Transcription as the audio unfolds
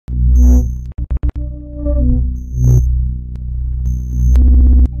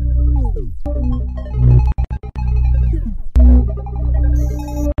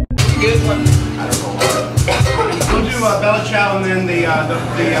the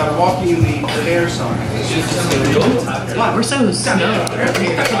walking in the air song. Wow, we're so snow.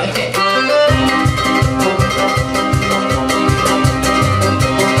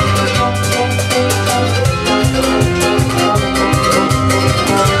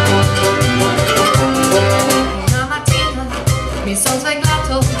 Mi son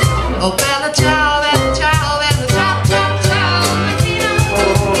svegliato, oh bella ciao, bella ciao, bella ciao, ciao, ciao, mattina,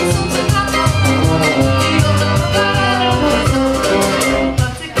 mi son svegliato, io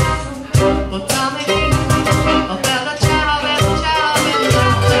oh dammi qui, oh bella ciao, bella ciao, bella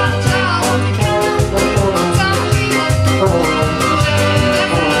ciao, ciao, ciao,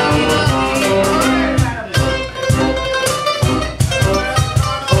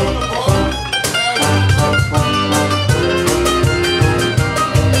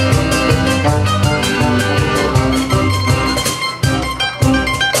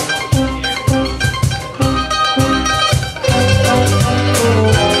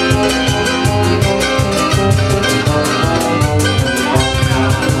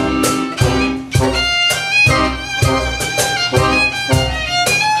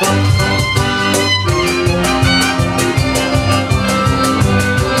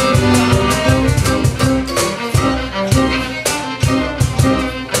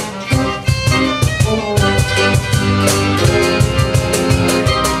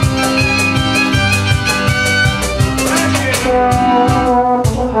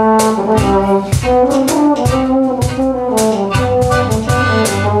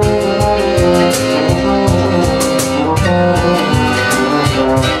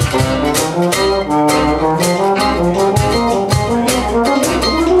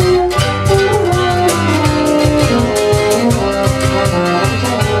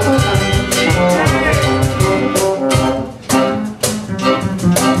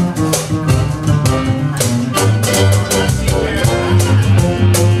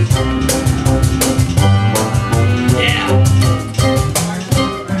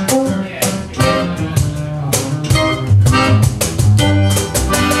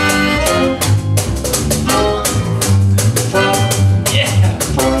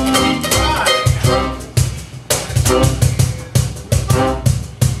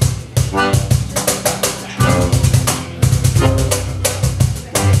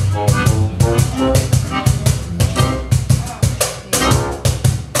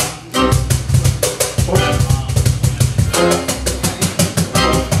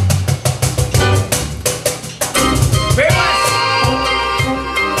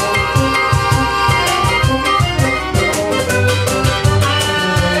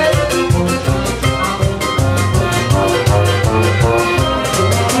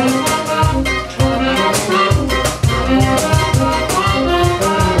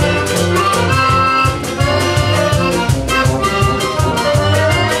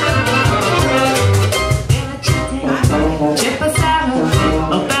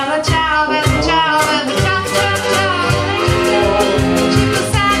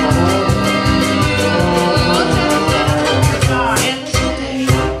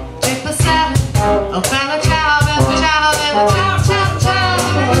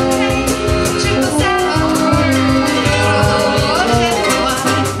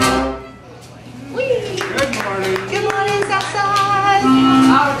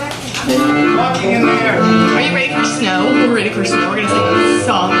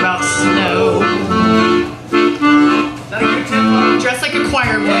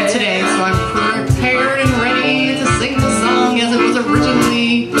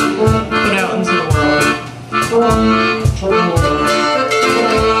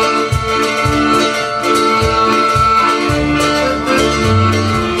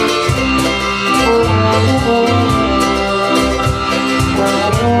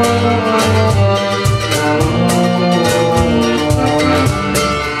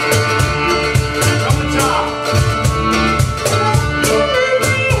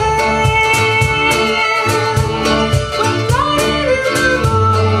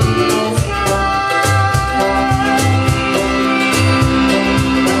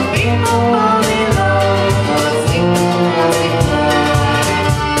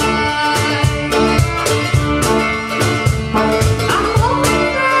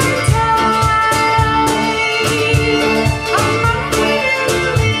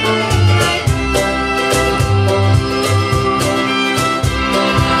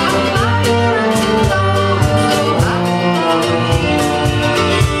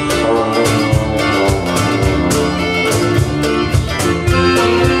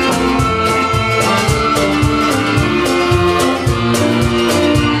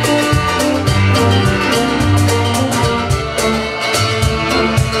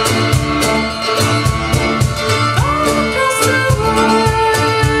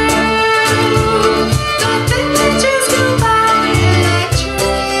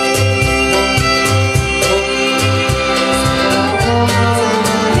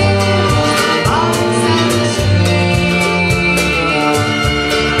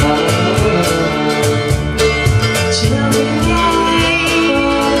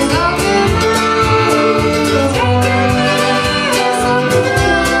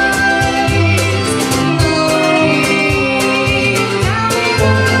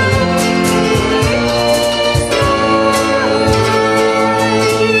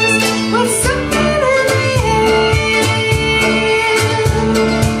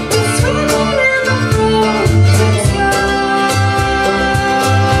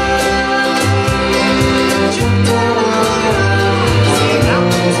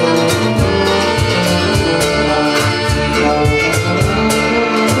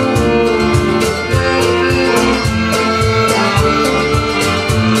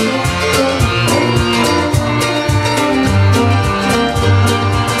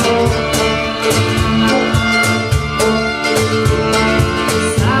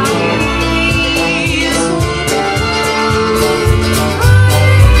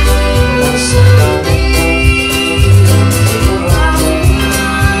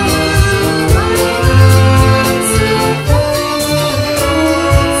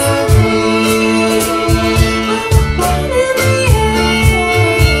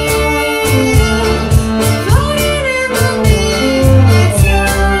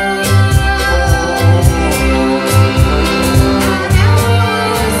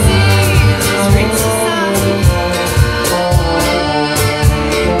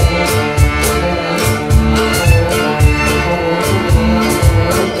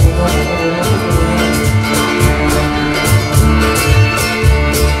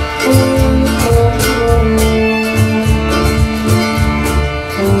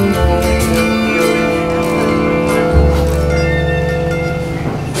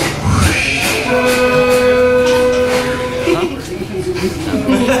 What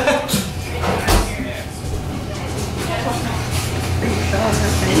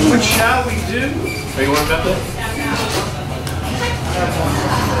shall we do? Are you warmed up then?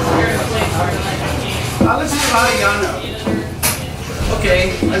 Let's do Italiano. Okay.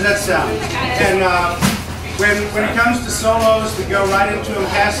 How does that sound? And when it comes to solos, we go right into them.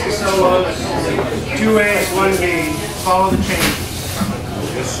 Kassia solos, 2 A's, 1 B. Follow the changes.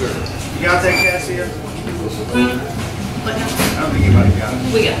 Yes, sir. You got that, Kassia? I don't think anybody got it.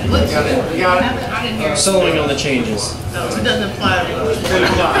 We got it. Let's Got it? You got it? I didn't hear it. Soloing on the changes. No, it doesn't apply to us.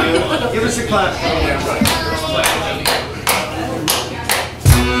 Give us a clap. I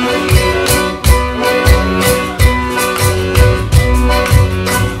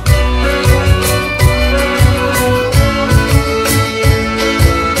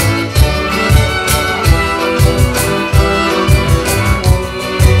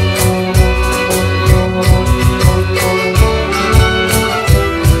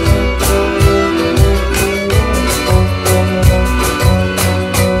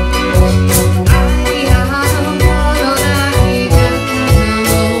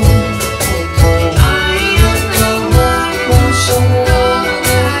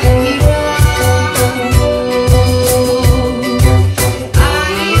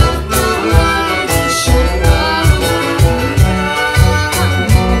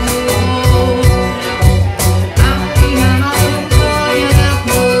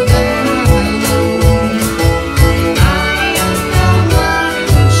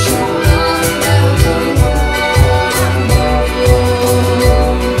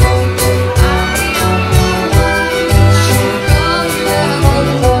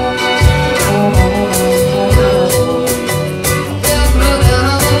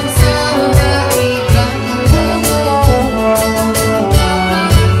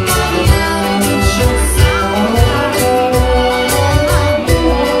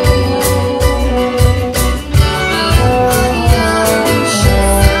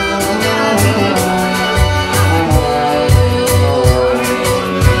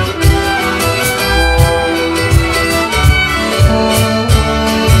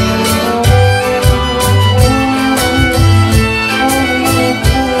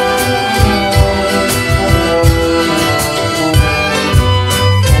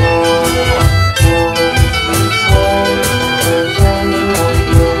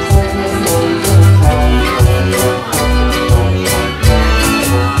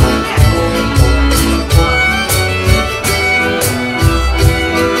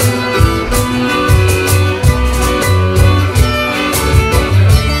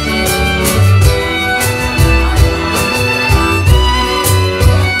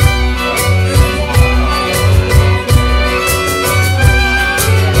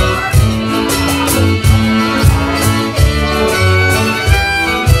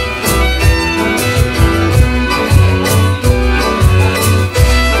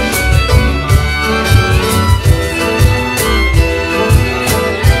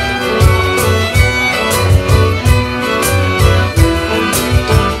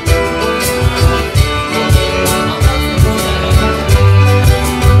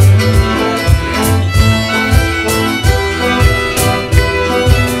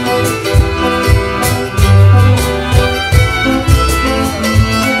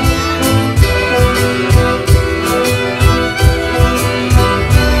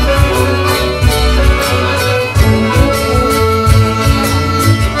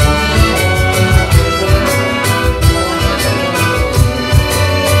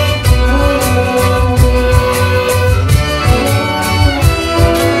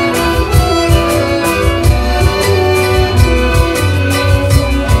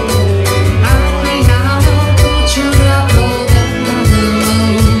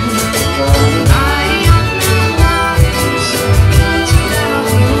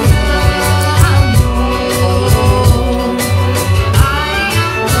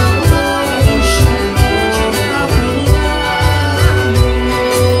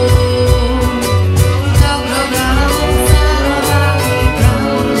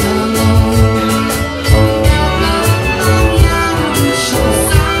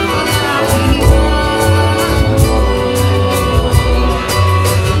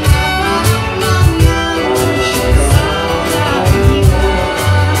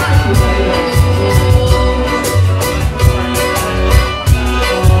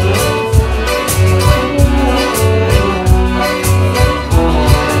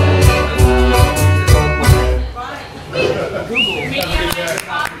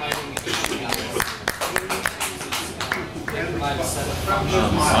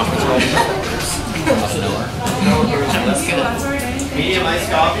nice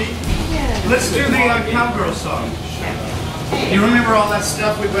coffee? Let's do the cowgirl song. You remember all that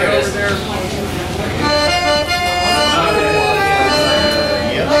stuff we went over there?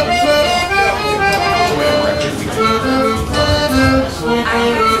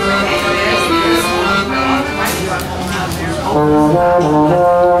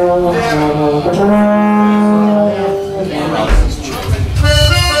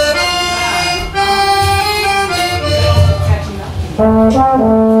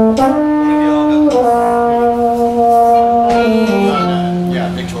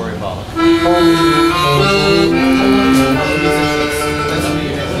 Yeah, Victoria Ball.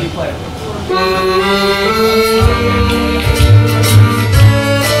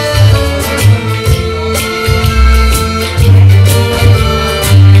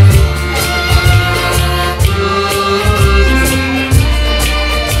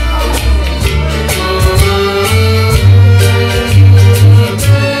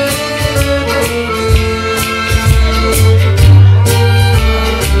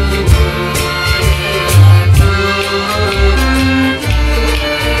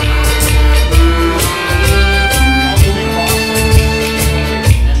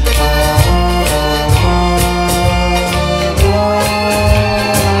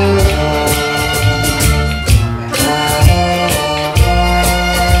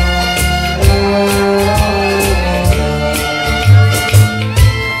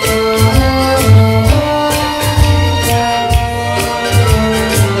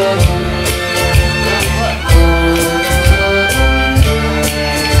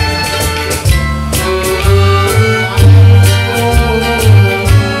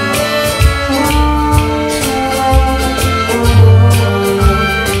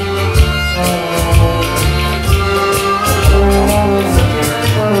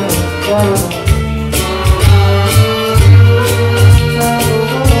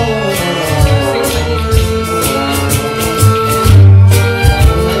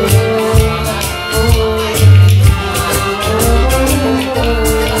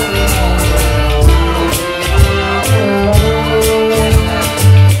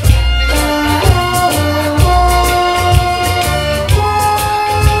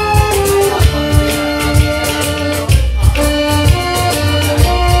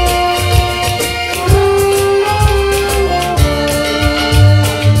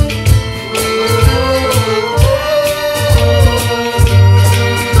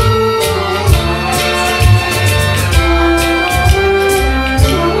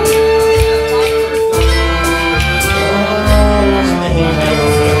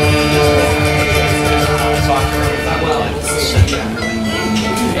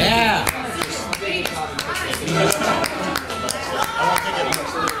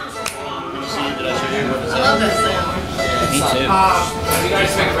 You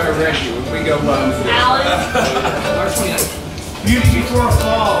guys think about Reggie. We go Beauty Before a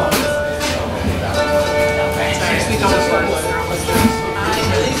Fall.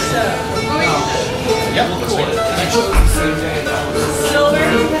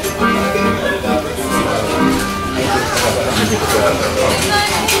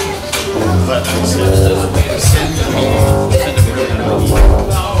 But send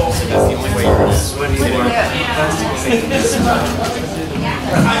that's the only way you're gonna sweat anymore.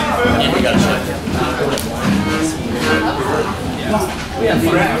 And we gotta check it.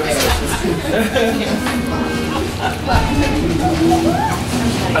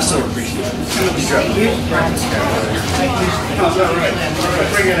 I still appreciate it. No, it's all right. All right,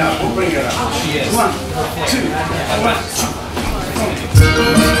 bring it up. We'll bring it up. 1, 2.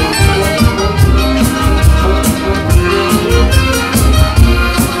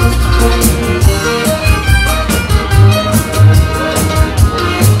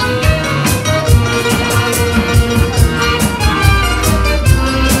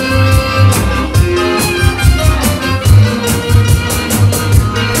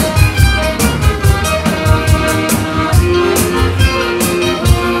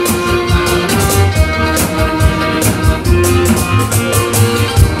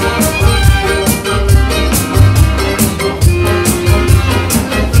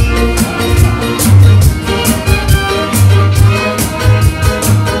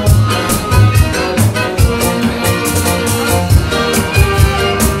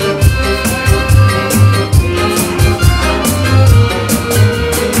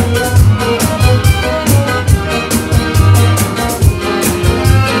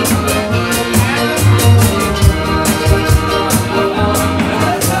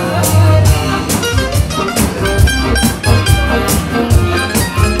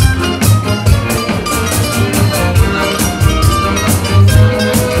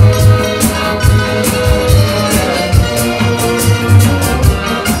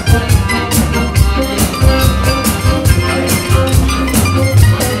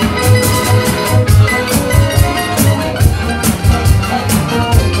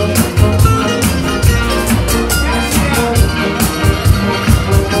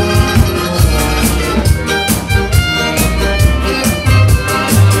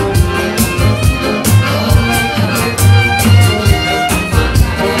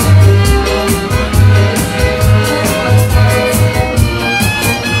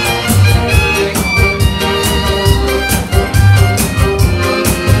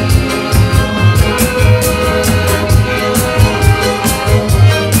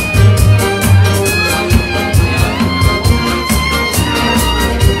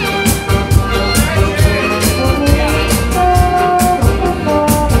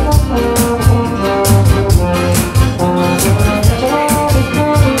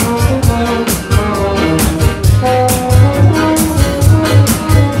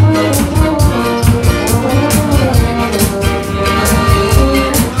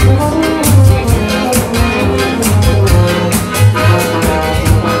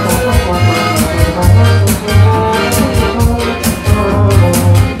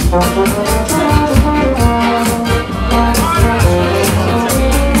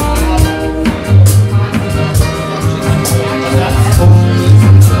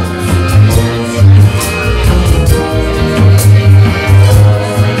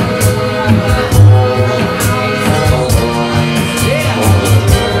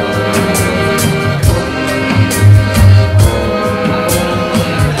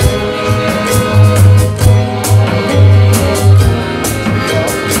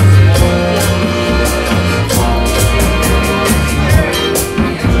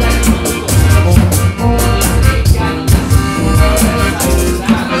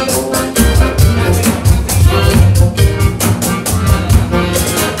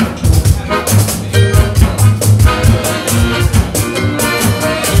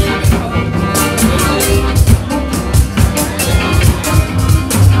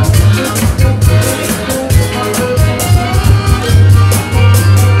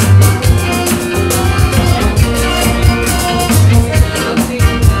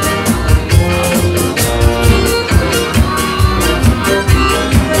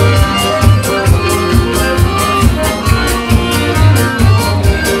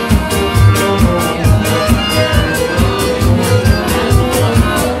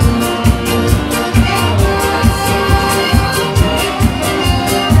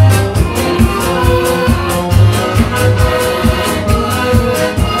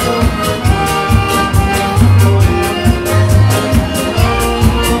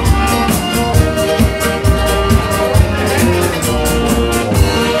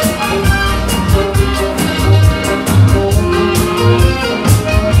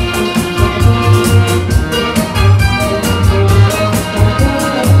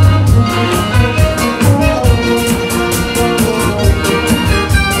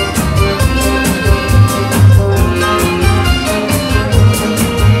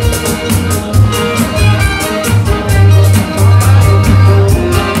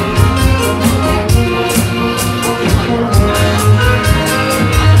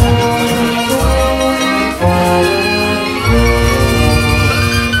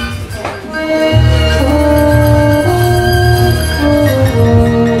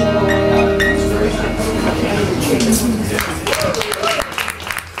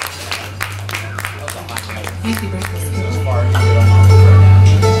 Thank you, breakfast.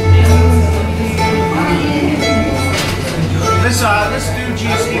 Let's do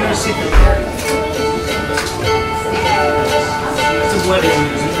Giustino's Secret Party. It's a wedding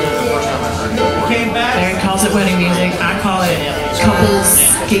music. Came back. Aaron calls it wedding music. I call it couples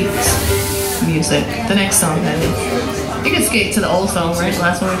skate music. The next song, that is. You can skate to the old song, right? The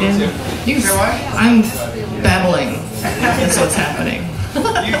last one we did. You can. I'm babbling. That's what's happening. You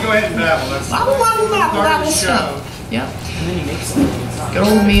can go ahead and babble. That's Babble stuff. Yep. Good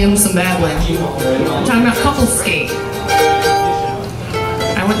old me and some babbling. I'm talking about couples skate.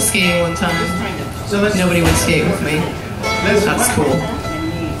 I went skating one time. Nobody would skate with me. That's cool.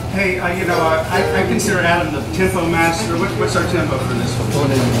 Hey, you know, I consider Adam the tempo master. What's our tempo for this one?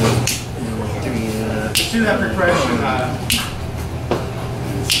 Let's do that percussion.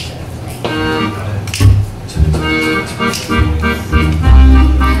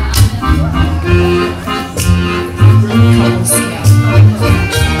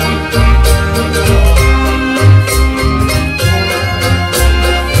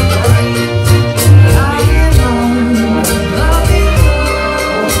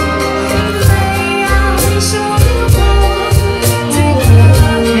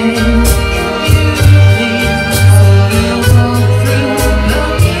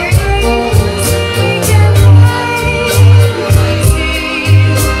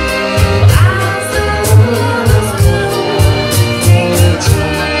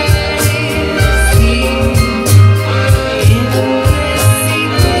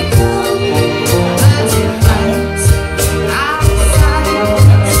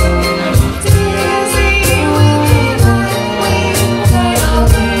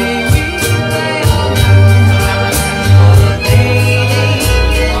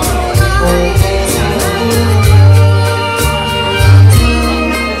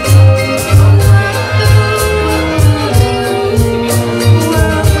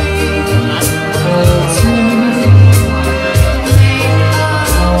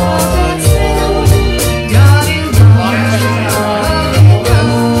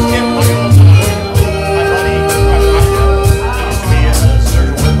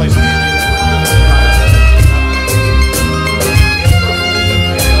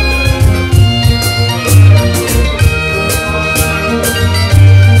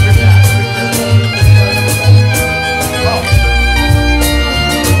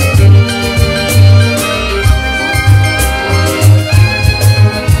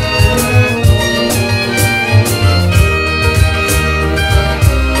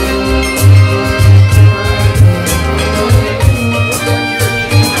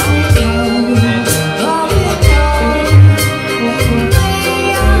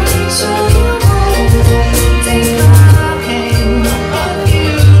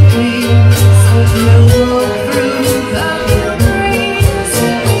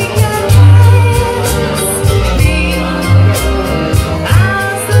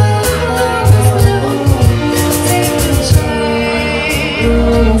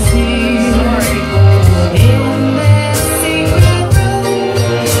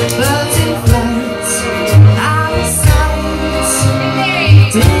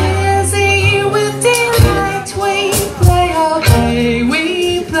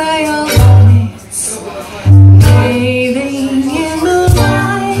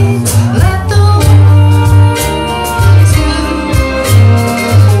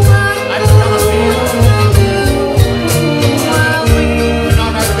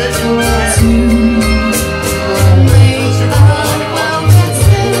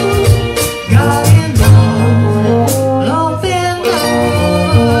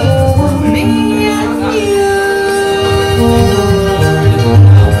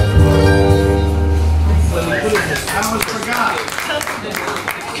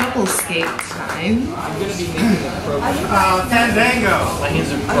 Couples skate. Fandango. My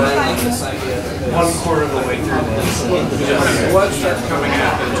hands are burning. 1/4 of the way through this. Blood starts coming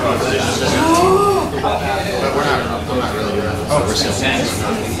out. But we're not really doing that. Oh, we're sales guys.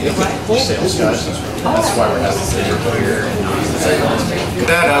 We're sales guys. That's why we're having here.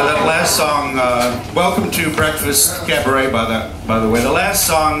 That last song, welcome to Breakfast Cabaret, by the way. The last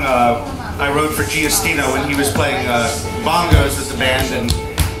song I wrote for Giustino when he was playing bongos with the band, and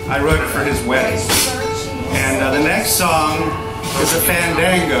I wrote it for his wedding. And the next song is a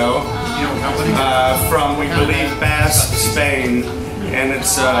fandango from, we believe, Basque, Spain. And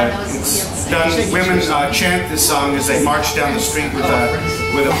it's done, women chant this song as they march down the street with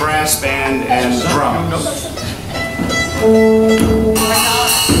a brass band and drums.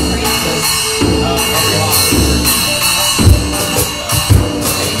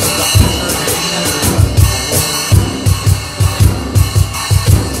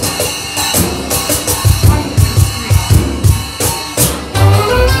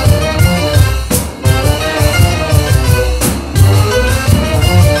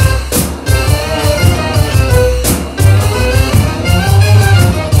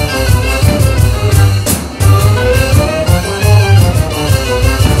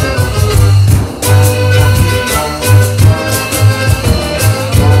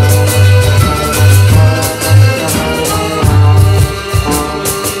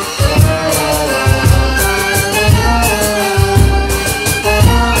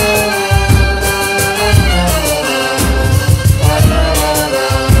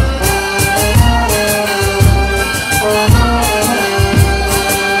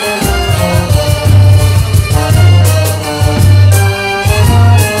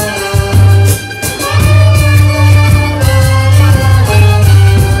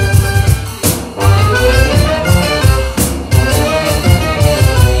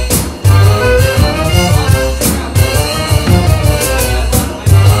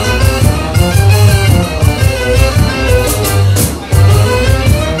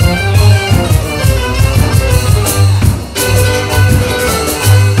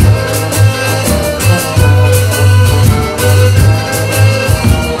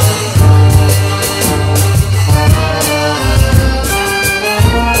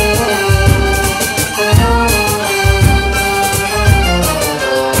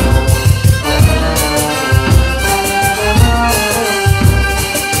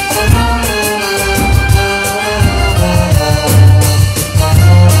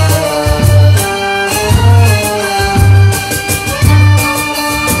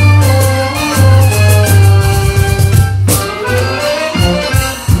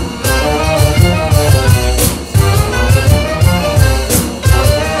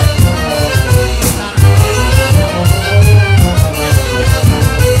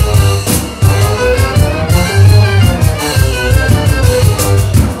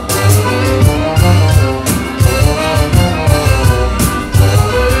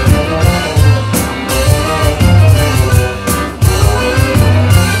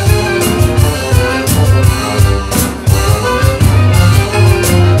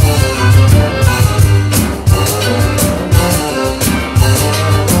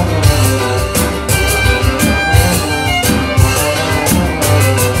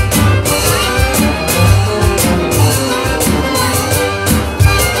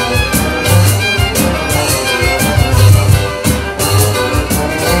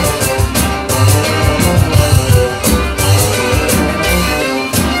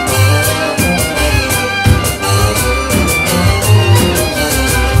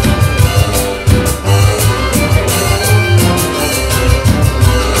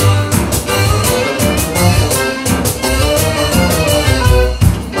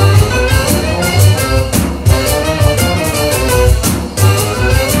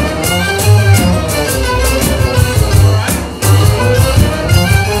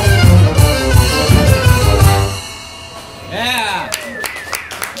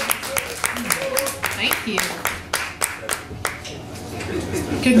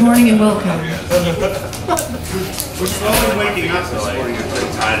 Okay. We're slowly waking up this morning. I'm pretty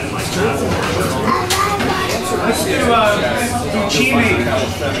tired and like that. Let's do Chini.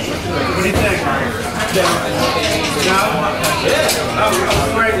 What do you think? No? Yeah.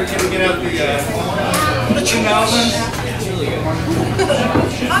 Oh, great. We're going to get out the two Melvins.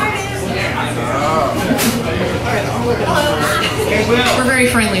 Hey, Will. We're very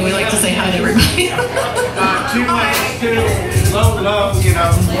friendly. We like to say hi to everybody. 2 ways to low, you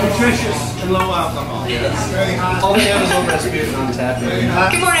know, nutritious and low alcohol. All they have is low Rasputin on tap.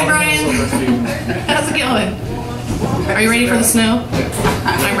 Good morning, Brian. How's it going? Are you ready for the snow?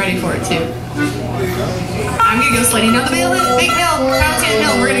 I'm ready for it too. I'm gonna go sledding down the big hill, Fountain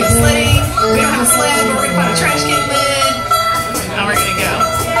Hill. We're gonna go sledding. We don't have a sled, but we're gonna find a trash can lid. And we're gonna go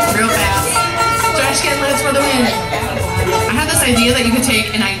real fast. Trash can lids for the win. I had this idea that you could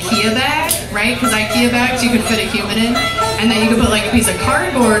take an IKEA bag, right? Because IKEA bags you could fit a human in, and then you could put like a piece of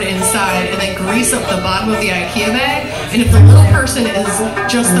cardboard inside and then grease up the bottom of the IKEA bag. And if the little person is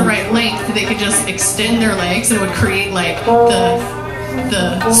just the right length, they could just extend their legs and it would create like the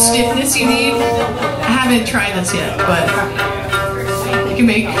stiffness you need. I haven't tried this yet, but you can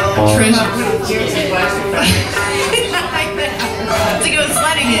make treasure. To go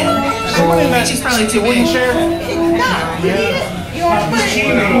sledding in. She's probably too big.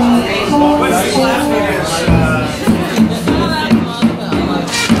 What's the last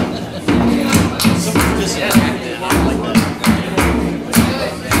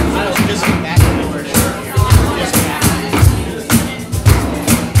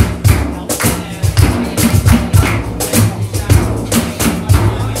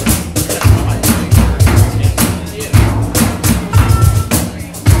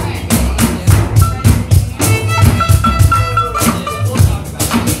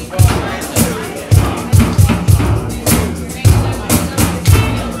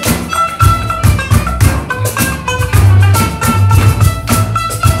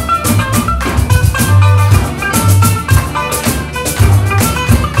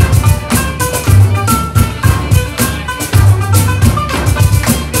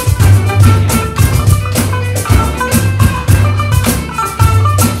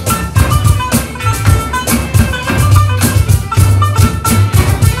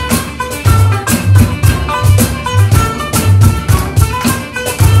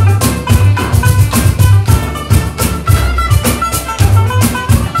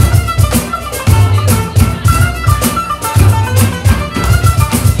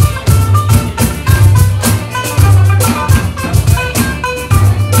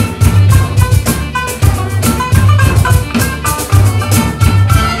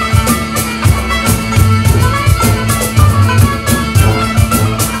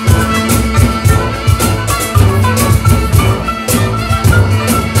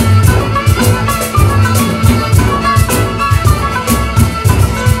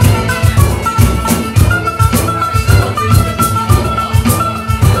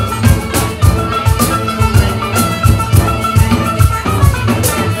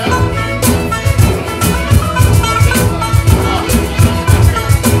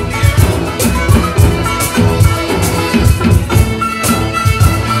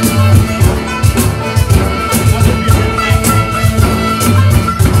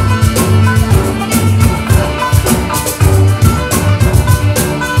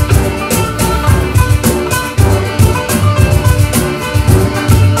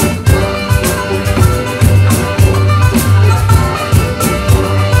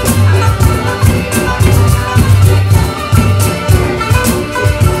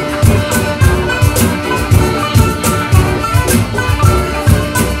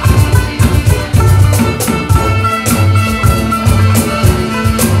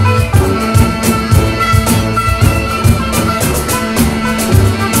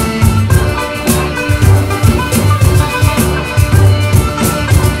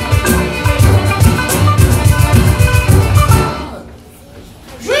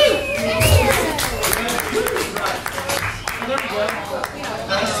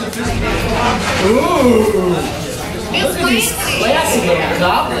Classy little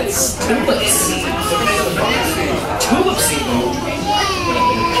goblets, tulips. Tulips even.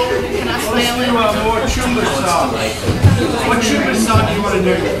 More tuba song. What tuba song do you want to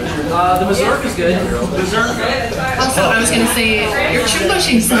do? The mazurka is good. Mazurka? Also, I was going to say, your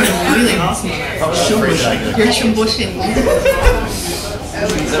chumbushing sounds really awesome. Your chumbushing.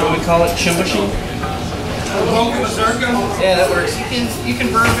 Is that what we call it? Chumbushing? Vocal mazurka? Yeah, that works. You can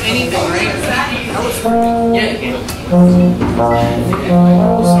verb anything, right? Yeah, you can.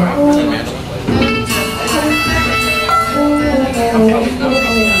 Sorry.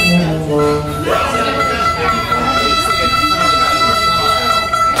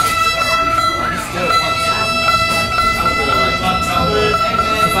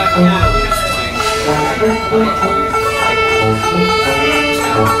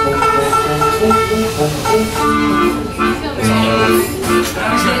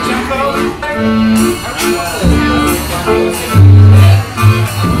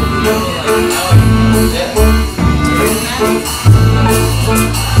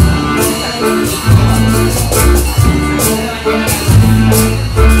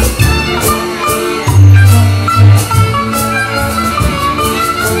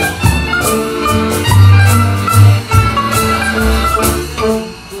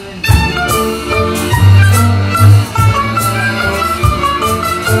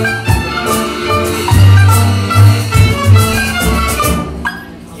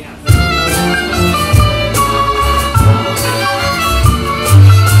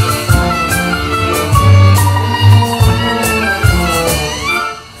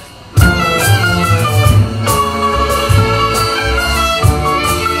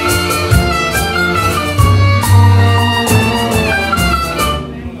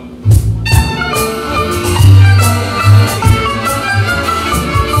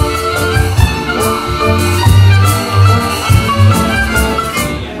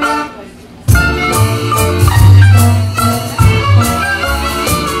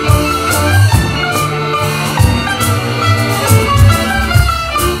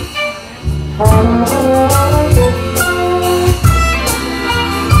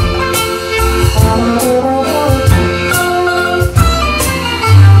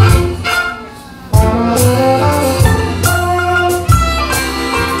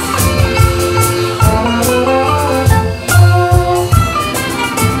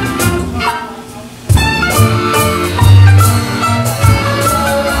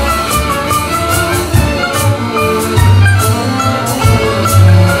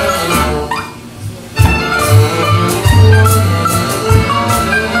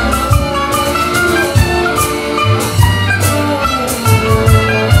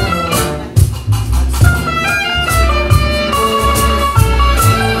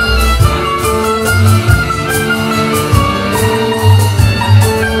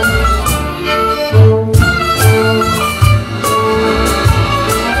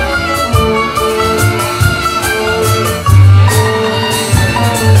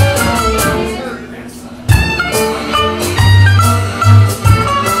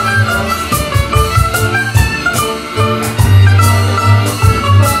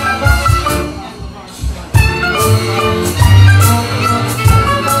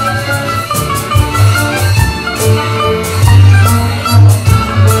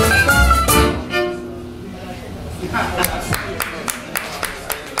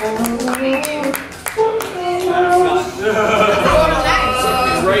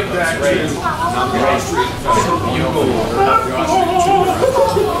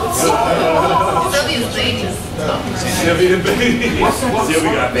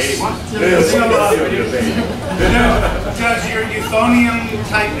 Does your euphonium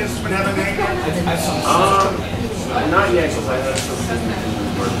type instrument have a name? Not yet, because I have something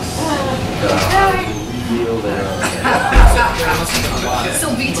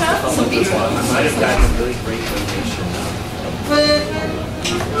Sylvita? I might have gotten a really great donation.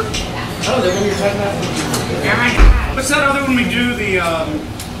 Oh, they're when you're talking about. What's that other one we do? The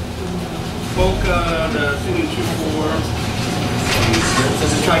polka, the 2-4.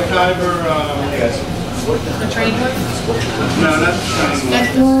 The Trikyver. The train one? No, not the train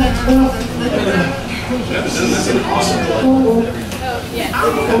one.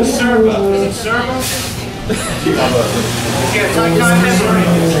 Serba. Serba? Yeah, Trikyver.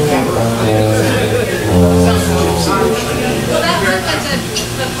 Well, that was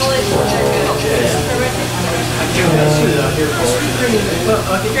the Polish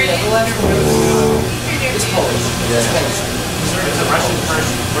It's Polish. It's a Russian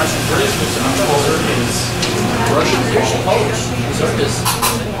British music. Russian Polish.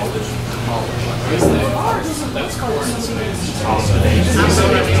 That's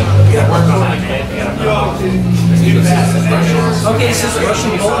okay, this is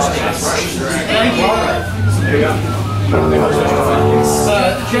Russian Polish dance. There you go.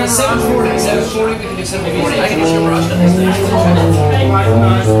 740, we can do 740. I can do some Russian.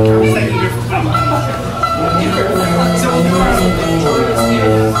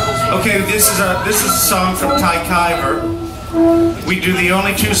 Okay, this is a song from Trikyver. We do the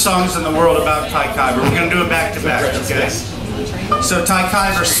only 2 songs in the world about Trikyver. We're going to do it back to back, okay? So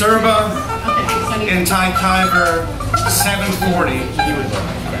Trikyver Serba and Trikyver 740.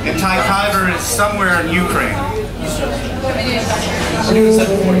 And Trikyver is somewhere in Ukraine. We're doing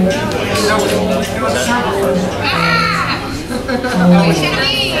 740.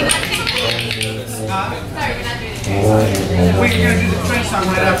 Wait, you're gonna do the French song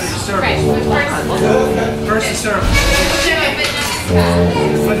right after the service. First the service.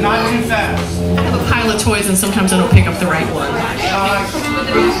 But not too fast. I have a pile of toys and sometimes I don't pick up the right one.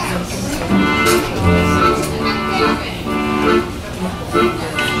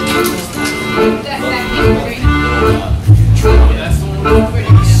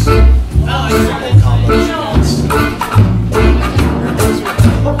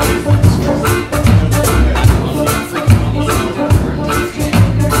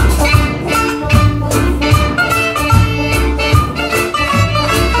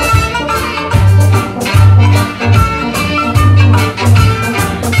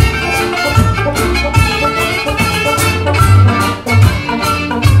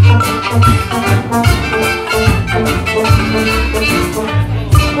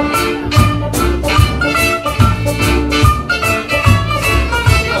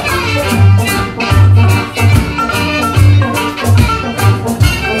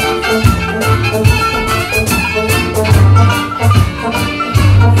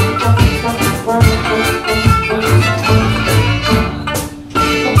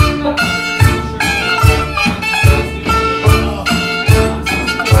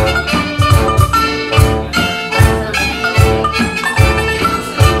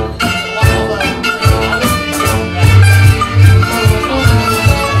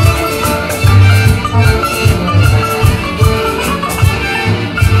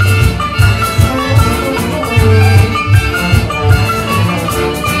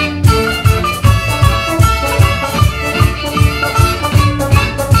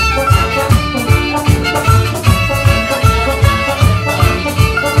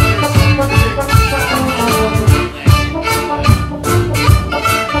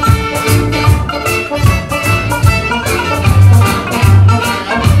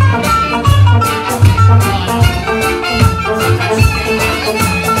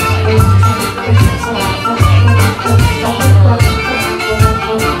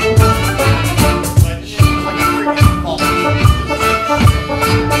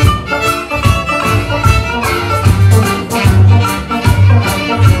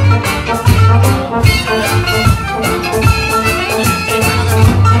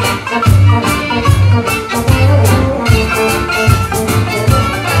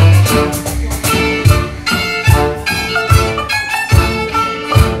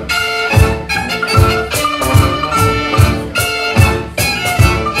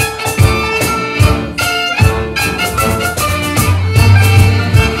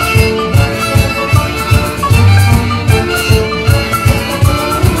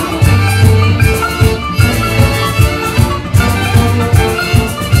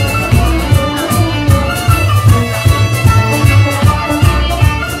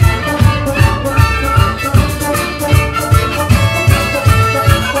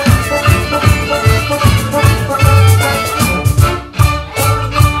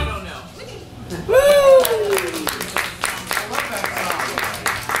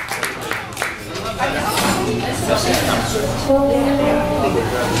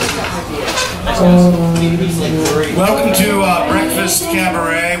 Welcome to Breakfast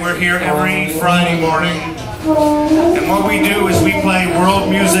Cabaret. We're here every Friday morning. And what we do is we play world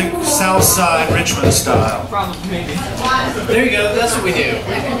music, South Side, Richmond style. There you go, that's what we do.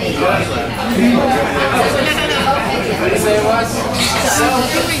 What did you say it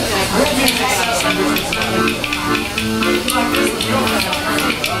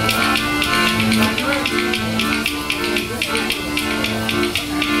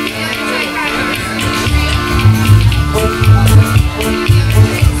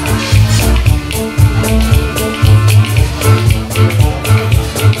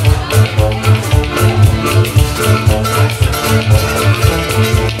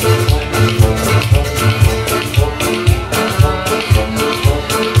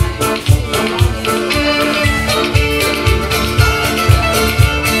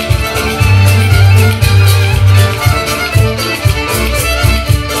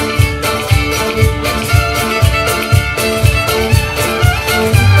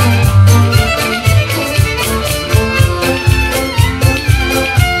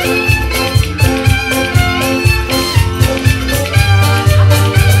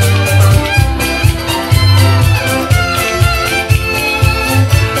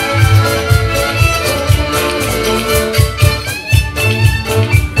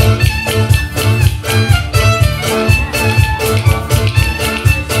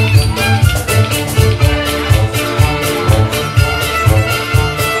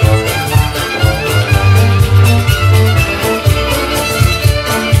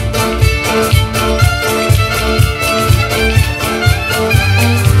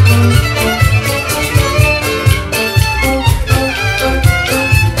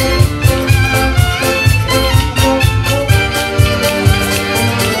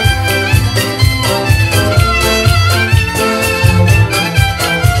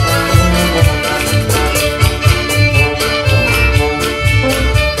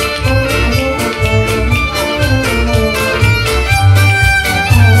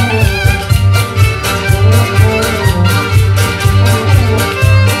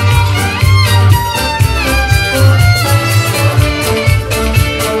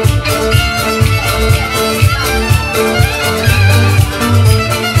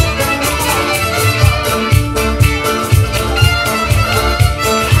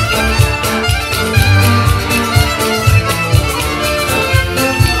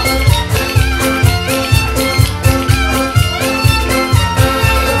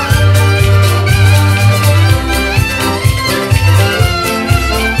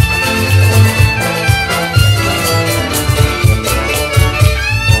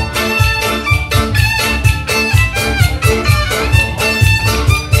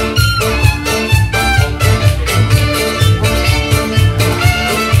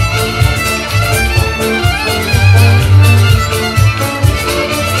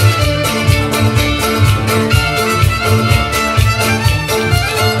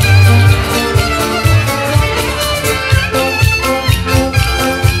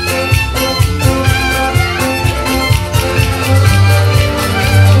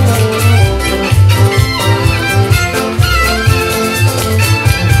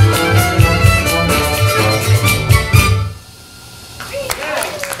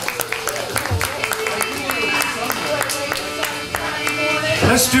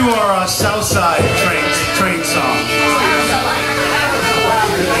let's do our South Side train song.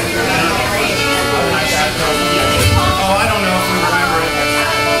 Oh, I don't know if we remember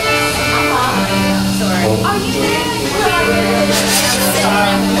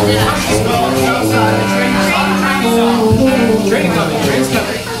it. Train coming, train's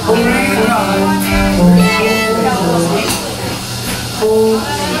coming.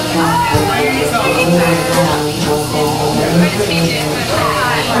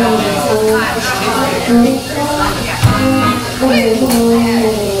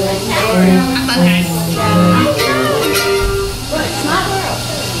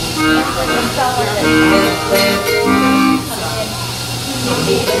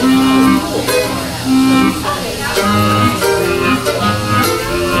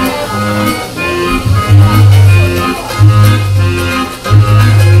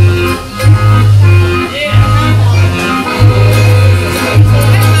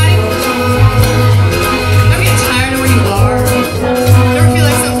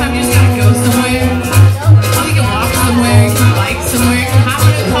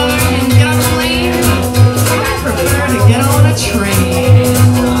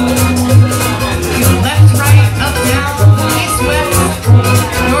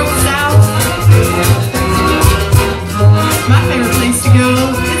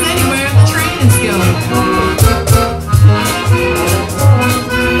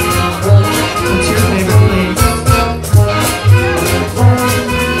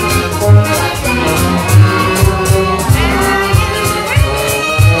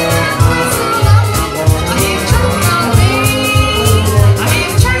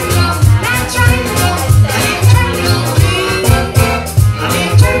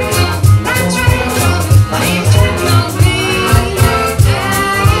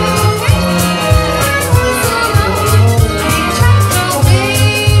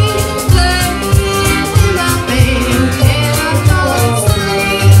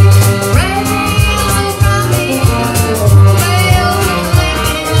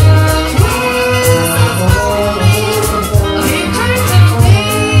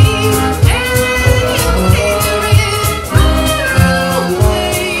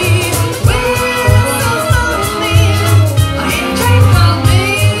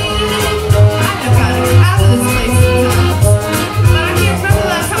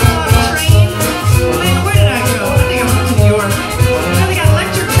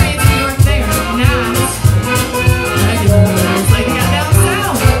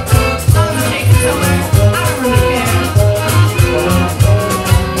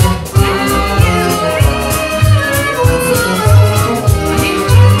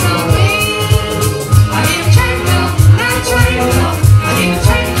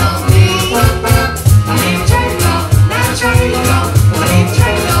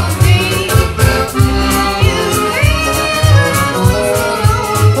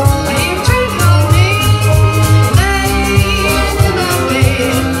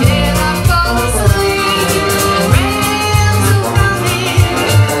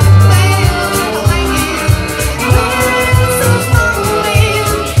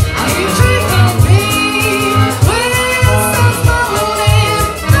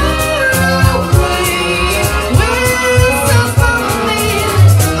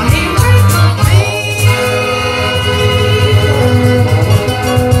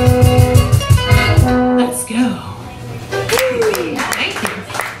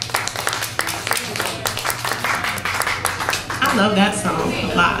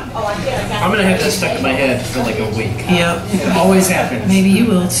 I'm gonna have that stuck in my head for like a week. Yep. Always happens. Maybe you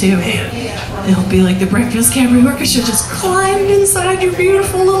will too. It'll be like the Breakfast Cabaret Orchestra just climbed inside your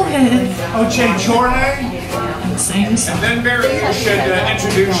beautiful little head. Oche Chorne? And sang song. And then Barry, you should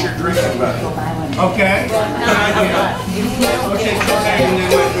introduce your drinking buddy. Okay. Oche Chorne.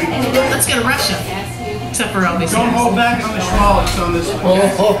 Let's go to Russia. Except for Elvis. Don't hold back on the schmaltz on this one.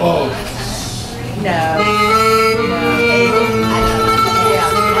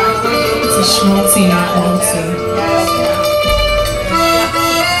 It's a schmaltzy, not waltzy.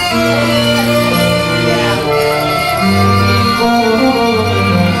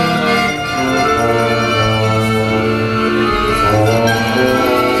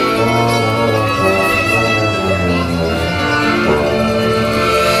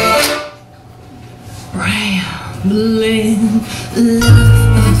 Rambling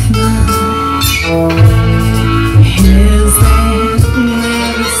love of mine. Is that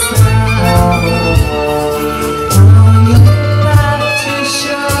never sound on your back to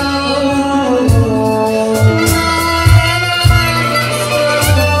show?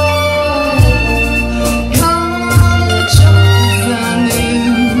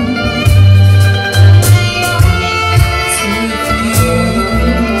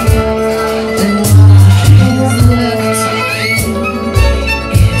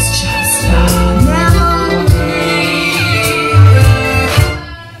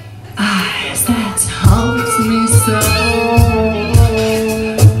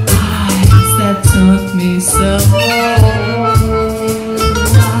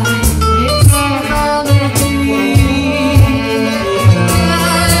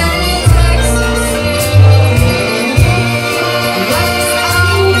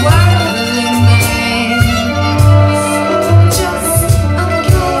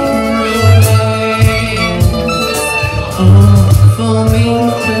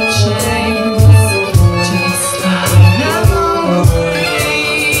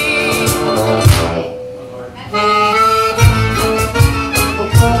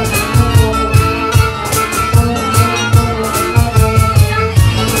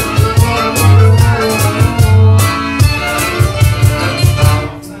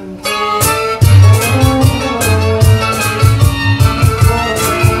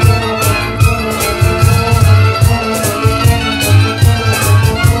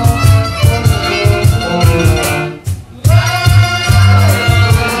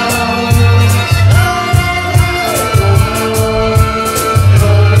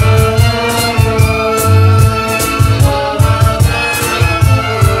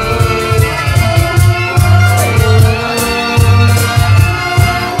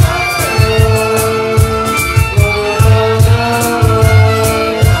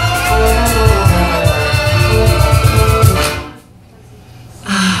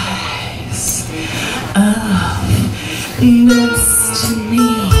 lips to me.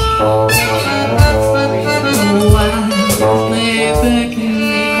 While they beckon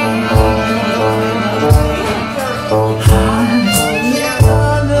me, I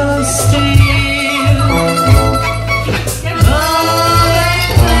understand.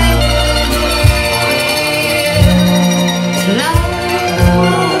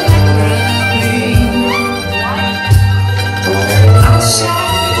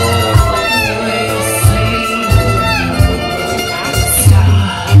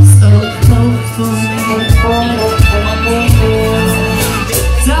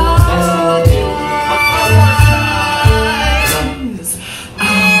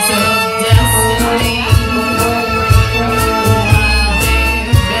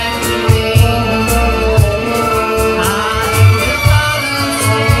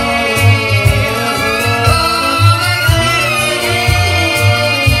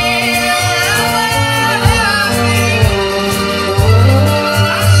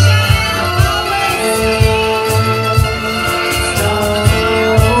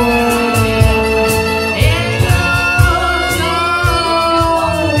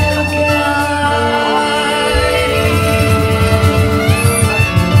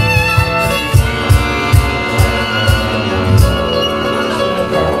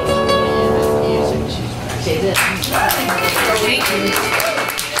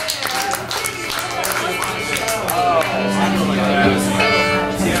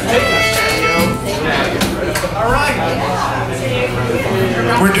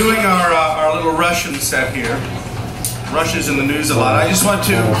 We're doing our little Russian set here. Russia's in the news a lot. I just want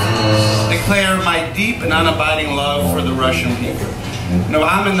to declare my deep and unabiding love for the Russian people. You know,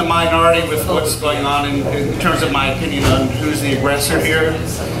 I'm in the minority with what's going on in terms of my opinion on who's the aggressor here.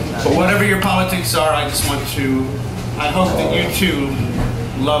 But whatever your politics are, I just want to, I hope that you too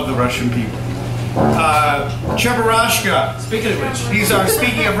love the Russian people. Cheburashka. Speaking of which,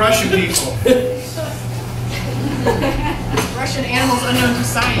 speaking of Russian people. Russian animals unknown to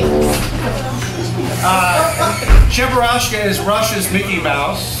science. Cheburashka is Russia's Mickey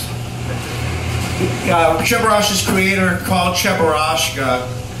Mouse. Cheburashka's creator called Cheburashka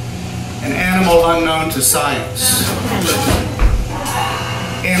an animal unknown to science.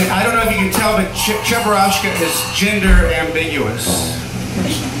 And I don't know if you can tell, but Cheburashka is gender ambiguous.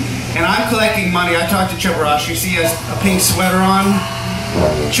 And I'm collecting money. I talked to Cheburashka. You see he has a pink sweater on.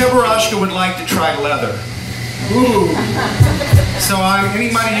 Cheburashka would like to try leather. Ooh. So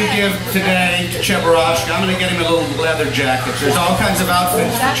any money you give today to Cheburashka, I'm going to get him a little leather jacket. There's all kinds of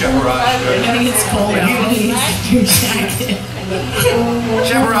outfits for Cheburashka. I think it's cold out. Your jacket.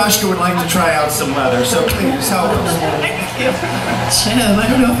 Cheburashka would like to try out some leather, so please help us. Cheb, I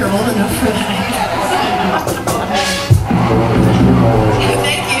don't know if you're old enough for that.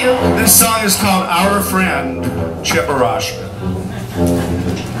 Thank you. This song is called Our Friend, Cheburashka.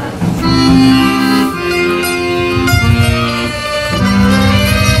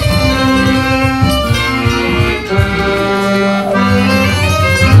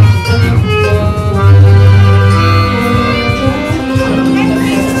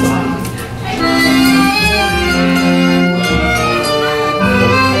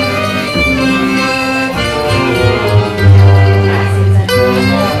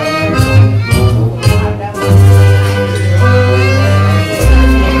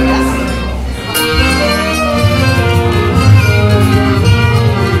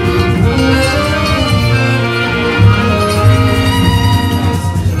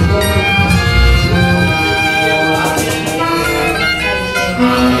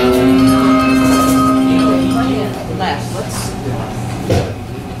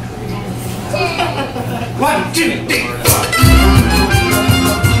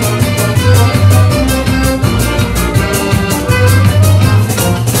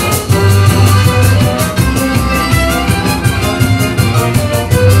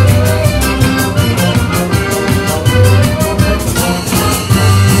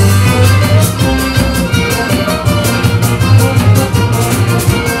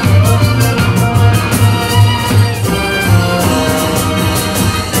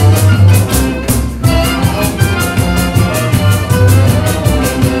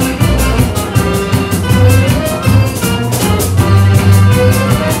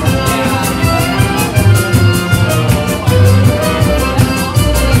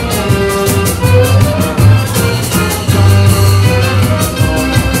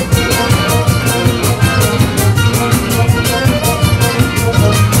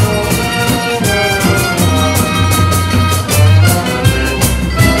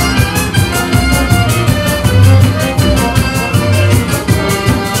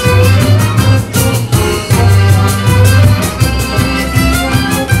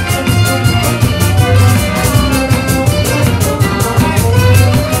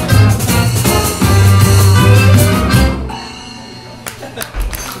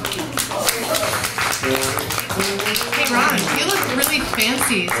 Hey Ron, you look really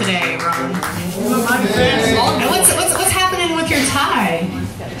fancy today, Ron. What's happening with your tie?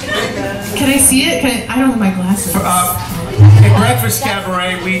 Can I see it? I don't have my glasses. At Breakfast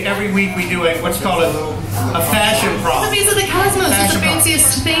Cabaret, every week we do what's called a fashion prompt. The Beats of the Cosmos is the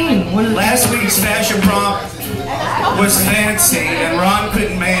fanciest thing. Last week's fashion prompt was fancy, and Ron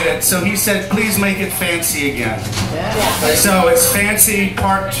couldn't make it, so he said, please make it fancy again. So it's fancy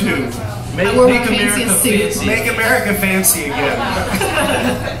part 2. Make America fancy again.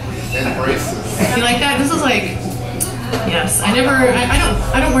 You like that? This is like, yes. I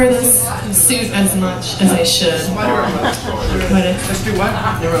don't wear this suit as much as I should. But Let's do what?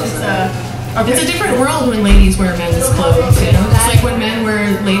 it's a different world when ladies wear men's clothes. You know, it's like when men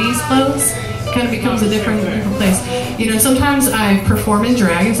wear ladies' clothes. It kind of becomes a different place. You know, sometimes I perform in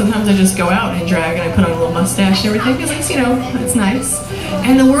drag, and sometimes I just go out in drag and I put on a little mustache and everything because it's, you know, it's nice.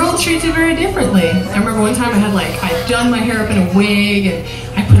 And the world treats it very differently. I remember one time I'd done my hair up in a wig and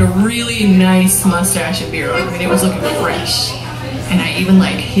I put a really nice mustache and beard on. I mean, it was looking fresh. And I even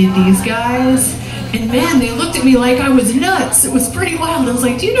hid these guys. And man, they looked at me like I was nuts. It was pretty wild. I was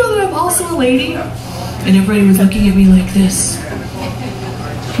like, do you know that I'm also a lady? And everybody was looking at me like this.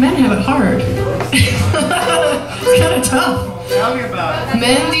 Men have it hard. It's kind of tough. Tell me about it.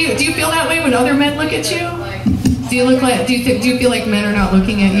 Men, do you feel that way when other men look at you? Do you feel like men are not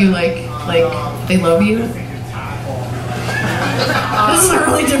looking at you like they love you? This is a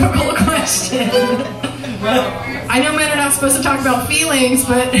really difficult question. I know men are not supposed to talk about feelings,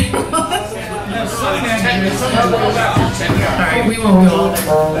 but alright, we won't go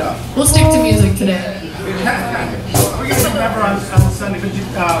on there. We'll stick to music today. We're going to remember on Sunday, but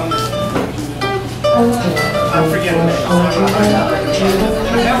I'm forgetting it.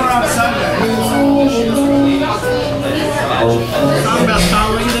 Remember on Sunday. Talk about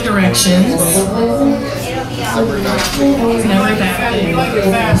following the directions. It's never a bad thing. We like it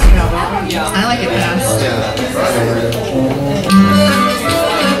fast now, don't we? I like it fast.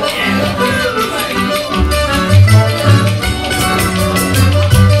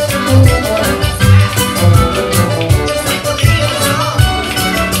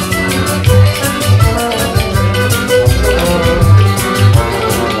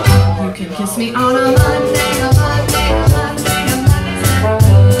 You can kiss me on a Monday, a Monday, a Monday, a Monday's not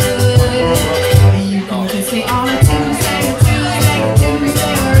good. You can kiss me on a Tuesday, a Tuesday, a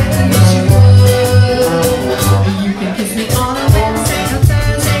Tuesday, or any should. You can kiss me on a Wednesday, a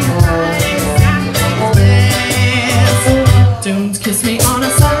Thursday, a Friday, a Saturday's best. Don't kiss me on a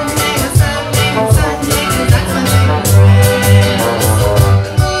Sunday, a Sunday, a Sunday, 'cause that's my favorite rest.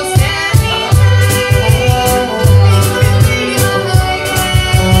 Most any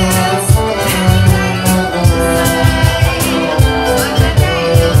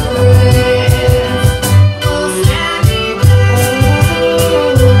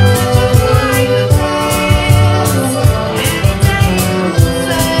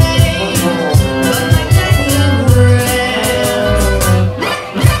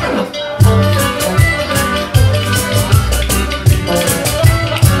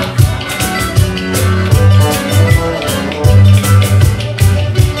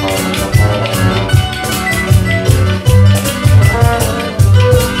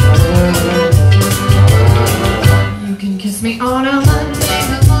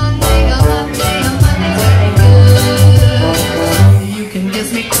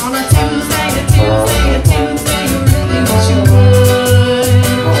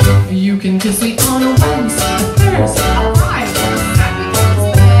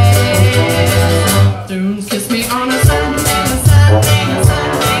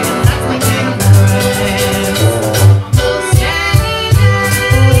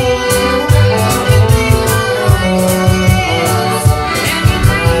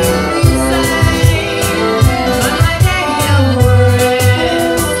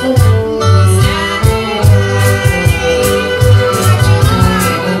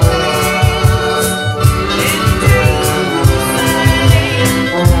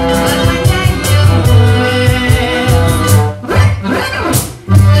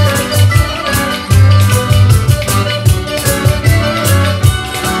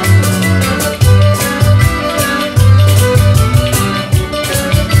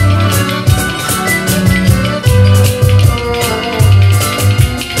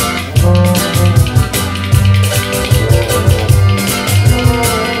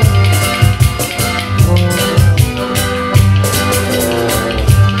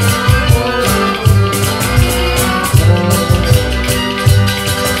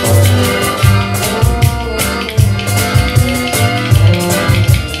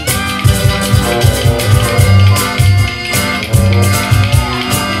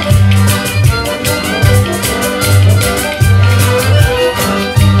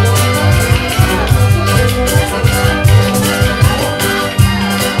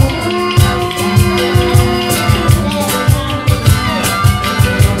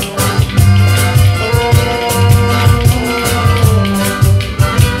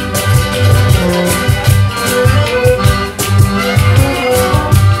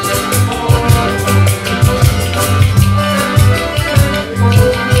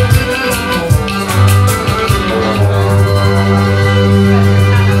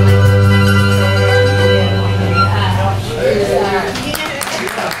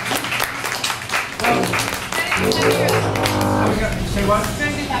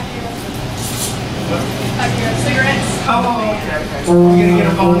we're gonna get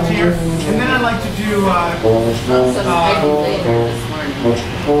a volunteer, and then I'd like to do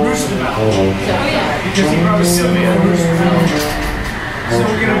Rooster Bell, because he brought Sylvia Rooster Bell. So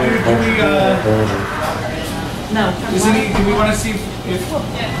we're gonna do no. Do we want to see if we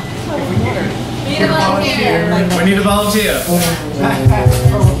can get a volunteer? We need a volunteer.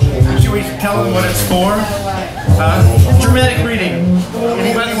 Should we tell them what it's for? Dramatic reading.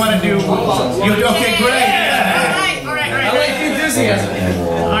 Anybody want to do? Okay, great. All right. I like the enthusiasm.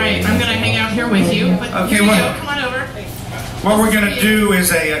 All right, I'm gonna hang out here with you. But Okay, here you well- go. Come on over. What we're going to do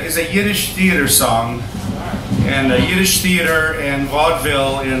is a Yiddish theater song, and Yiddish theater and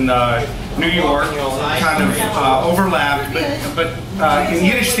vaudeville in New York kind of overlapped, but in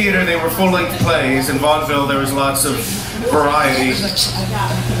Yiddish theater they were full-length plays, in vaudeville there was lots of variety.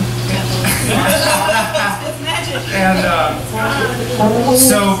 And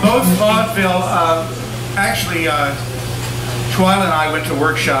so both vaudeville, actually Twila and I went to a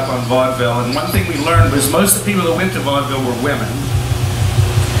workshop on vaudeville, and one thing we learned was most of the people that went to vaudeville were women.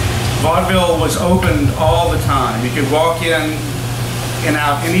 Vaudeville was opened all the time. You could walk in and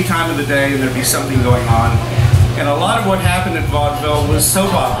out any time of the day and there'd be something going on. And a lot of what happened at vaudeville was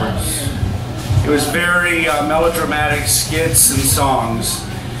soap operas. It was very melodramatic skits and songs.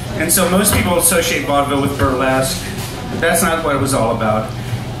 And so most people associate vaudeville with burlesque. That's not what it was all about.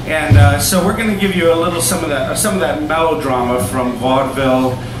 And so we're going to give you a little some of that melodrama from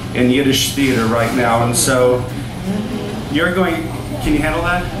vaudeville and Yiddish theater right now. And so you're going. Can you handle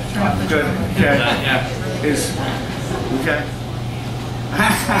that? Good. Okay. Yeah. Okay.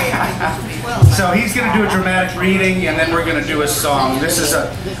 So he's going to do a dramatic reading, and then we're going to do a song. This is the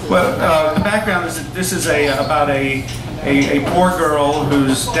background is this is about a poor girl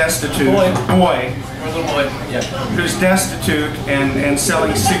who's destitute. Boy. Or a little boy. Yeah. Who's destitute and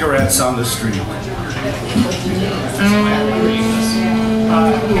selling cigarettes on the street.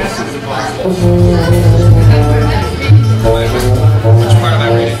 Which part am I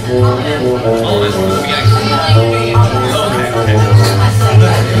reading? All of it. Okay.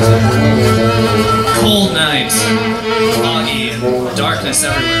 Cold night, foggy, and darkness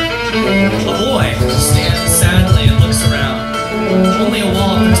everywhere. A boy stands sadly and looks around. Only a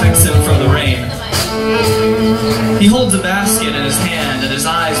wall protects him from the rain. He holds a basket in his hand and his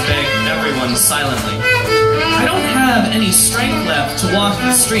eyes beg everyone silently. I don't have any strength left to walk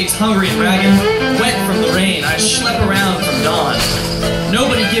the streets hungry and ragged. Wet from the rain, I schlep around from dawn.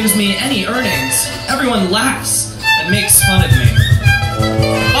 Nobody gives me any earnings. Everyone laughs and makes fun of me.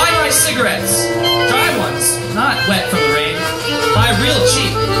 Buy my cigarettes. Dry ones, not wet from the rain. Buy real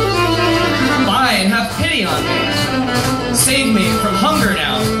cheap. Buy and have pity on me. Save me from hunger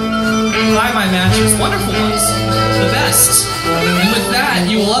now. Buy my matches, wonderful ones, the best. And with that,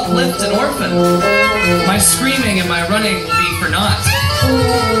 you will uplift an orphan. My screaming and my running will be for naught.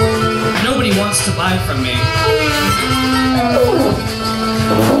 Nobody wants to buy from me.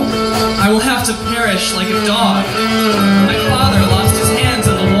 I will have to perish like a dog. My father lost his hands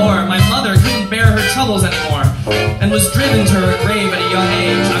in the war. My mother couldn't bear her troubles anymore and was driven to her grave at a young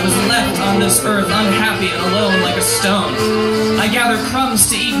age. I was left on this earth unhappy and alone like a stone. I gather crumbs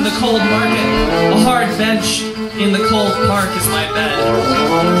to eat in the cold market. A hard bench in the cold park is my bed.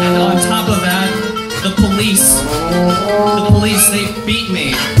 And on top of that, the police, they beat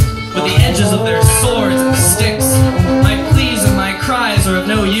me with the edges of their swords and sticks. My pleas and my cries are of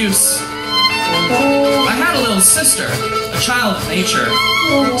no use. I had a little sister, a child of nature.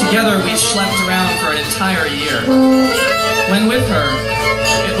 Together we schlepped around for an entire year. When with her,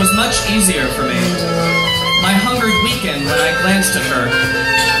 it was much easier for me. My hunger weakened when I glanced at her.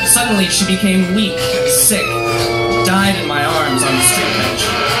 Suddenly she became weak and sick, died in my arms on the street bench.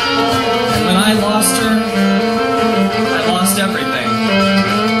 And when I lost her, I lost everything.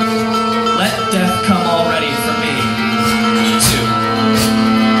 Let death come already for me, too.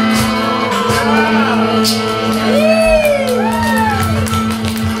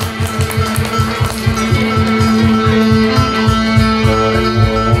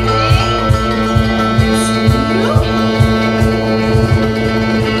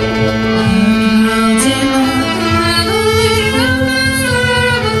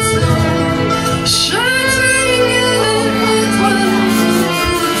 Shut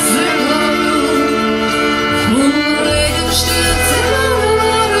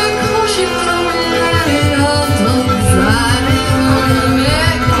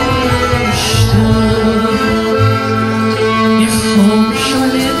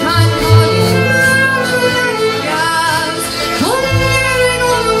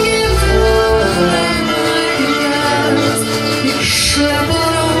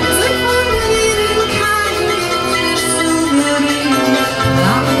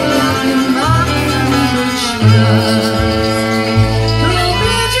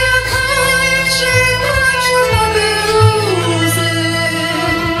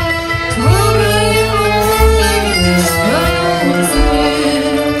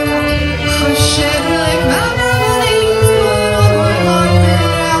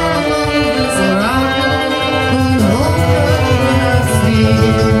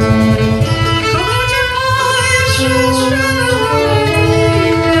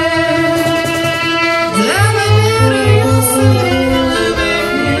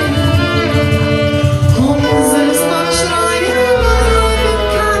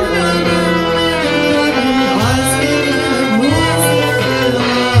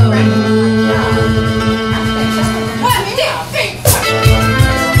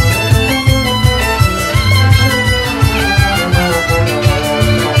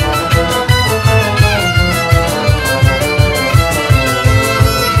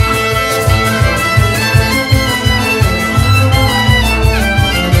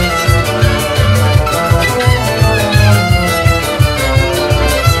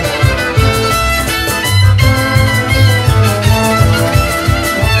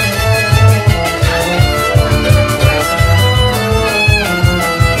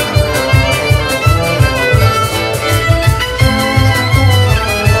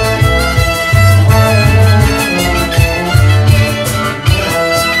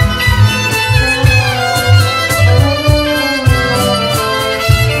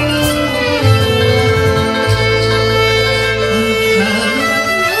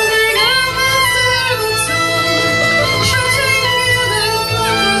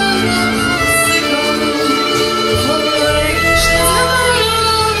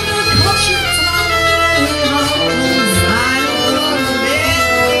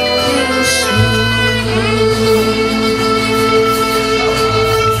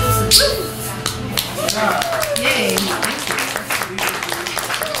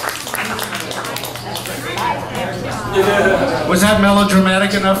Was that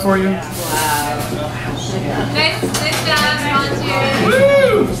melodramatic enough for you? Nice job, volunteers.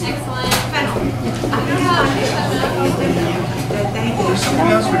 Woo! Excellent. I don't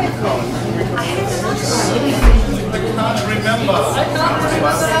Something else we could call it. I can't remember.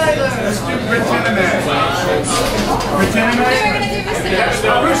 Let's do Pretendamag. Pretendamag?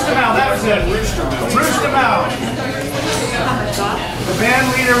 Roostermouth, that was it. Roostermouth. The band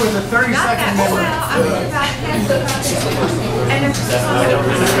leader with a 30-second memory.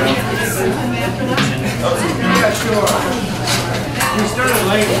 Yeah, sure. We started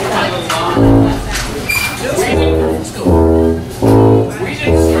late.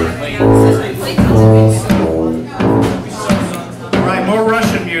 Right, more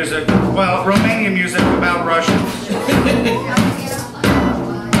Russian music. Well, Romanian music about Russians.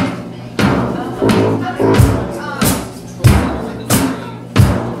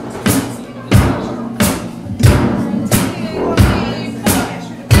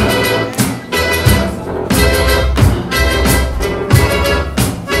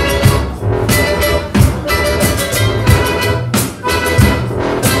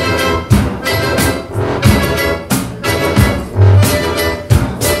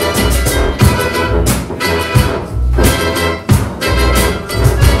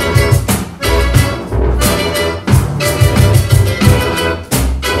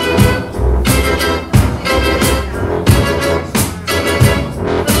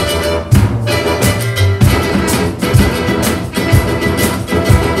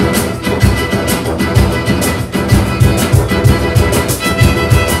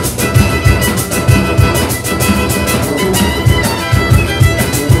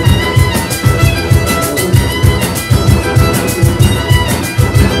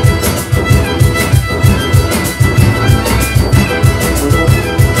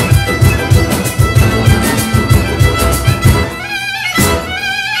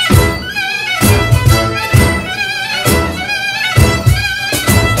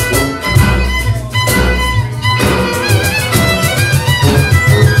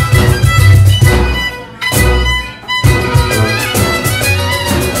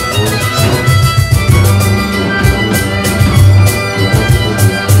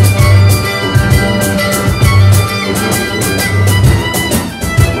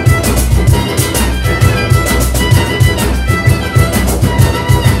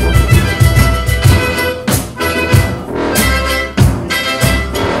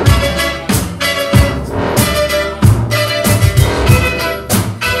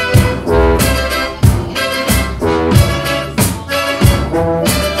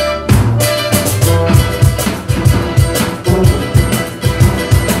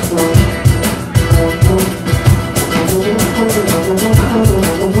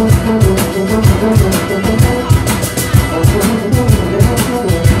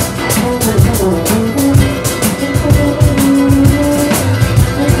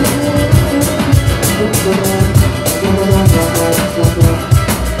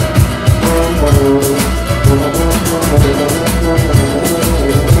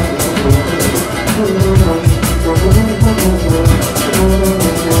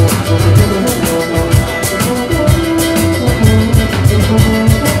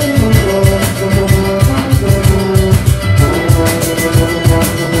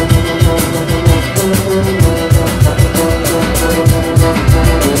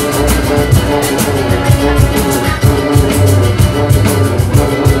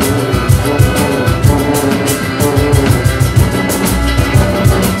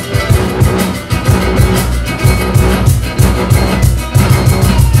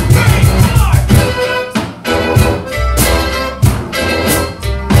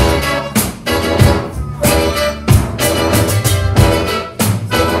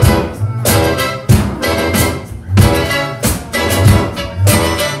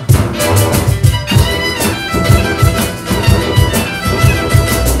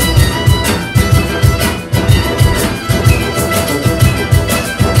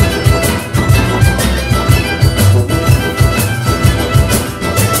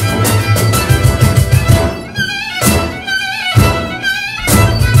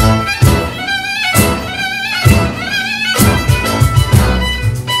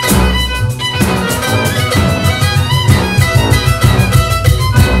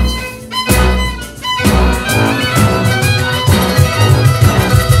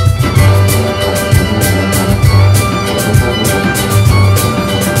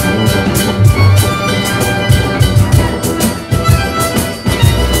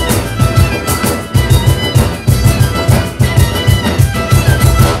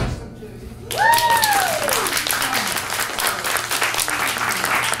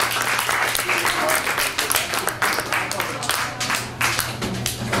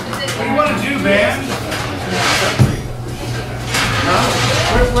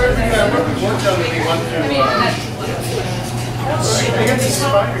 I got this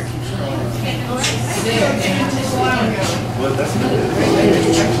spider.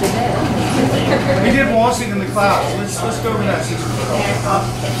 We did waltzing in the clouds. Let's go over that.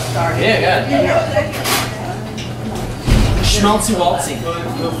 Yeah, good. Schmaltzy waltzing.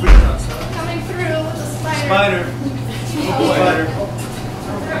 Coming through with the spider. Spider.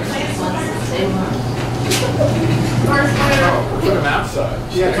 Put him outside.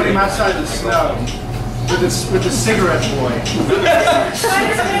 Yeah, put him outside the snow. With the cigarette boy.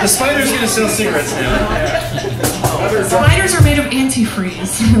 The spider's gonna sell cigarettes now. Spiders are made of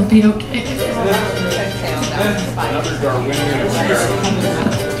antifreeze. It'll be okay. Another Darwinian experiment.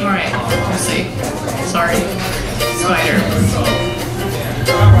 Alright, let's see. Sorry. Spider.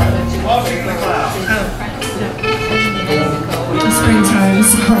 Waltzing in the clouds. The springtime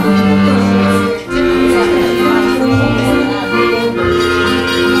song.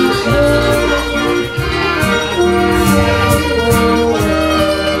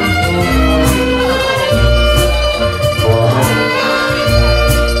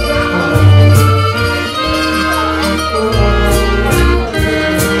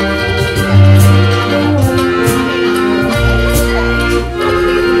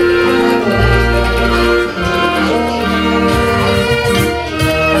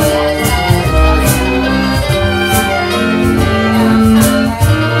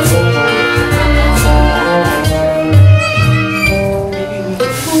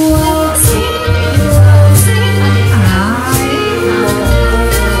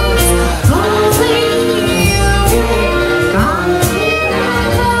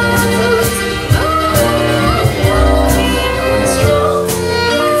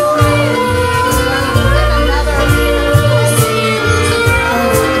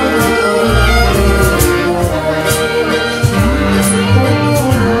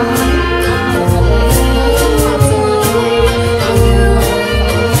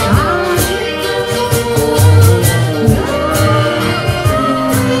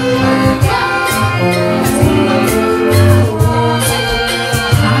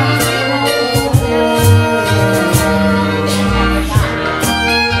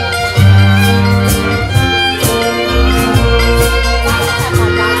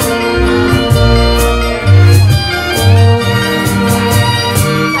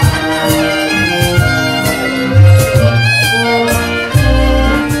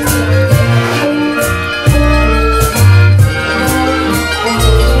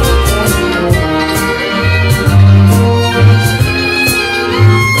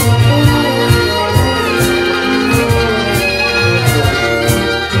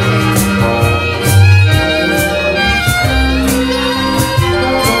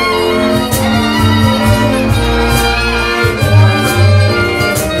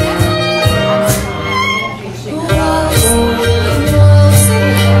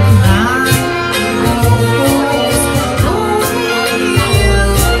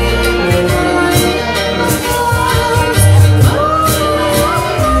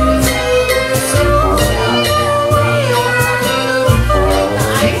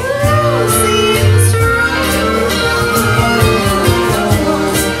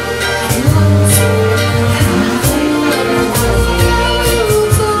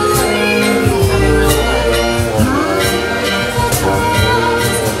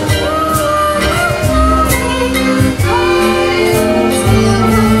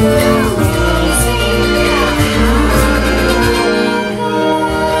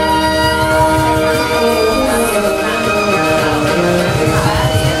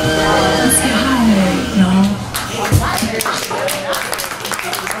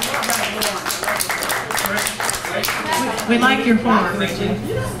 We like your form, Reggie.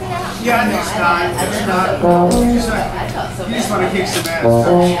 Yeah, next time. It's not. You just want to kick some ass.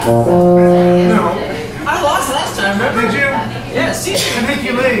 No. I lost last time, remember? Did you? Yeah, CJ. I think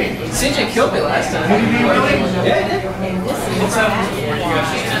you leave. CJ killed me last time. Did you really? Yeah, I did. What's up?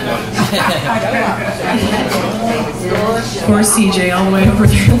 Poor CJ all the way over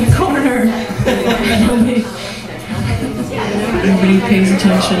there in the corner. Nobody pays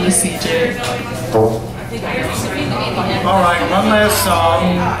attention to CJ. All right, one last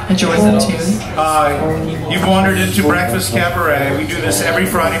song. Enjoy the tune. You've wandered into Breakfast Cabaret. We do this every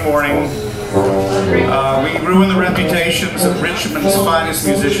Friday morning. We ruin the reputations of Richmond's finest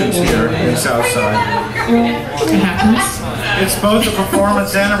musicians here in Southside. It happens. It's both a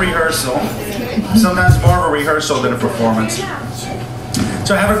performance and a rehearsal. Sometimes more of a rehearsal than a performance.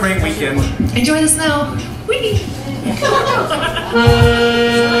 So have a great weekend. Enjoy the snow. Whee!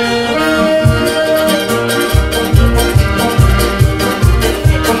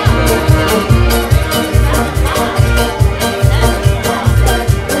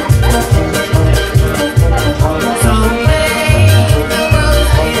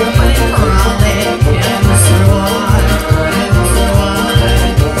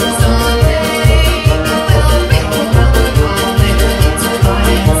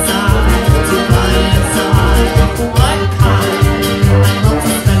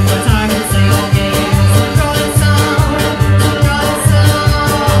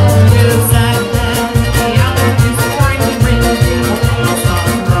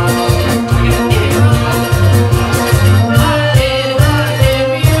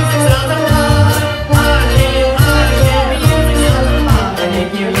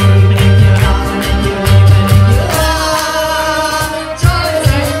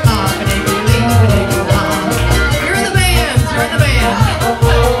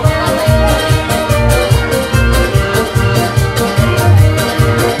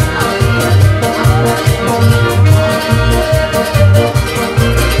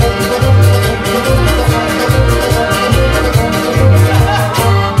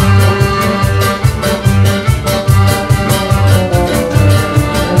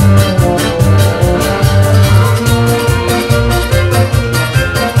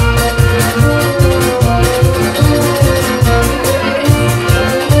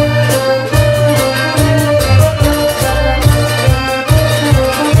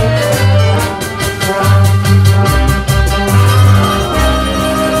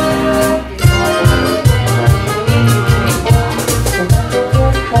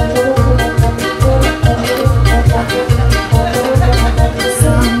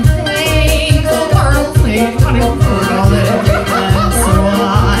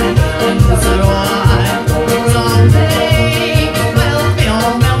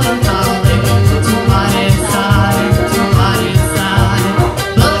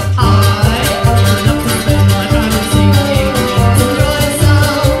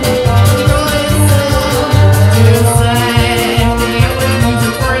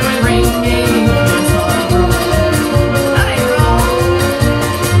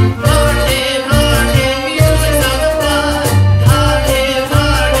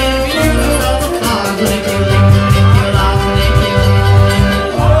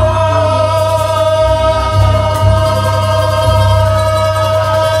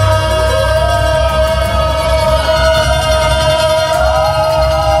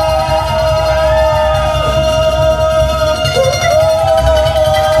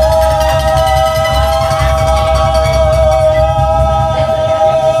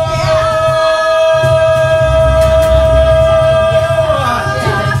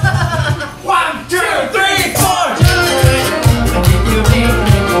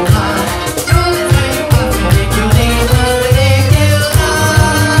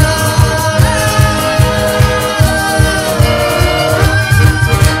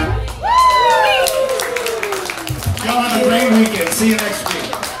 Y'all have a great weekend. See you next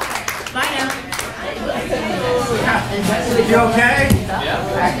week. Bye now. You okay?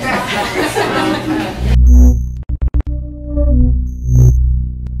 Yeah.